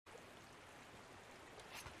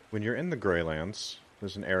When you're in the Greylands,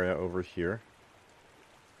 there's an area over here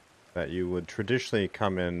that you would traditionally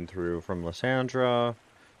come in through from Lysandra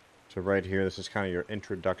to right here. This is kind of your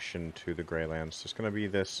introduction to the Greylands. There's going to be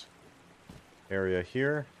this area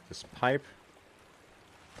here, this pipe.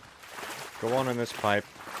 Go on in this pipe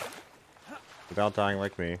without dying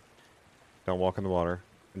like me. Don't walk in the water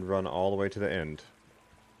and run all the way to the end.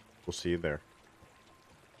 We'll see you there.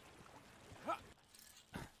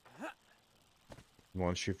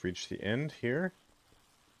 Once you've reached the end here,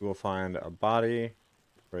 you will find a body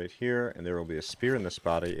right here, and there will be a spear in this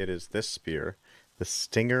body. It is this spear. The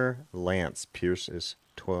Stinger Lance. Pierce is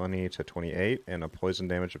 20 to 28, and a poison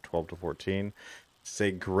damage of 12 to 14. It's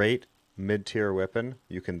a great mid-tier weapon.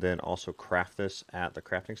 You can then also craft this at the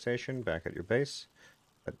crafting station back at your base.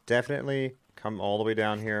 But definitely come all the way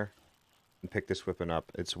down here and pick this weapon up.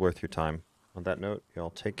 It's worth your time. On that note,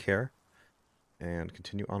 y'all take care and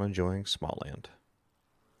continue on enjoying Smalland.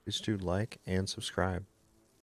 Please do like and subscribe.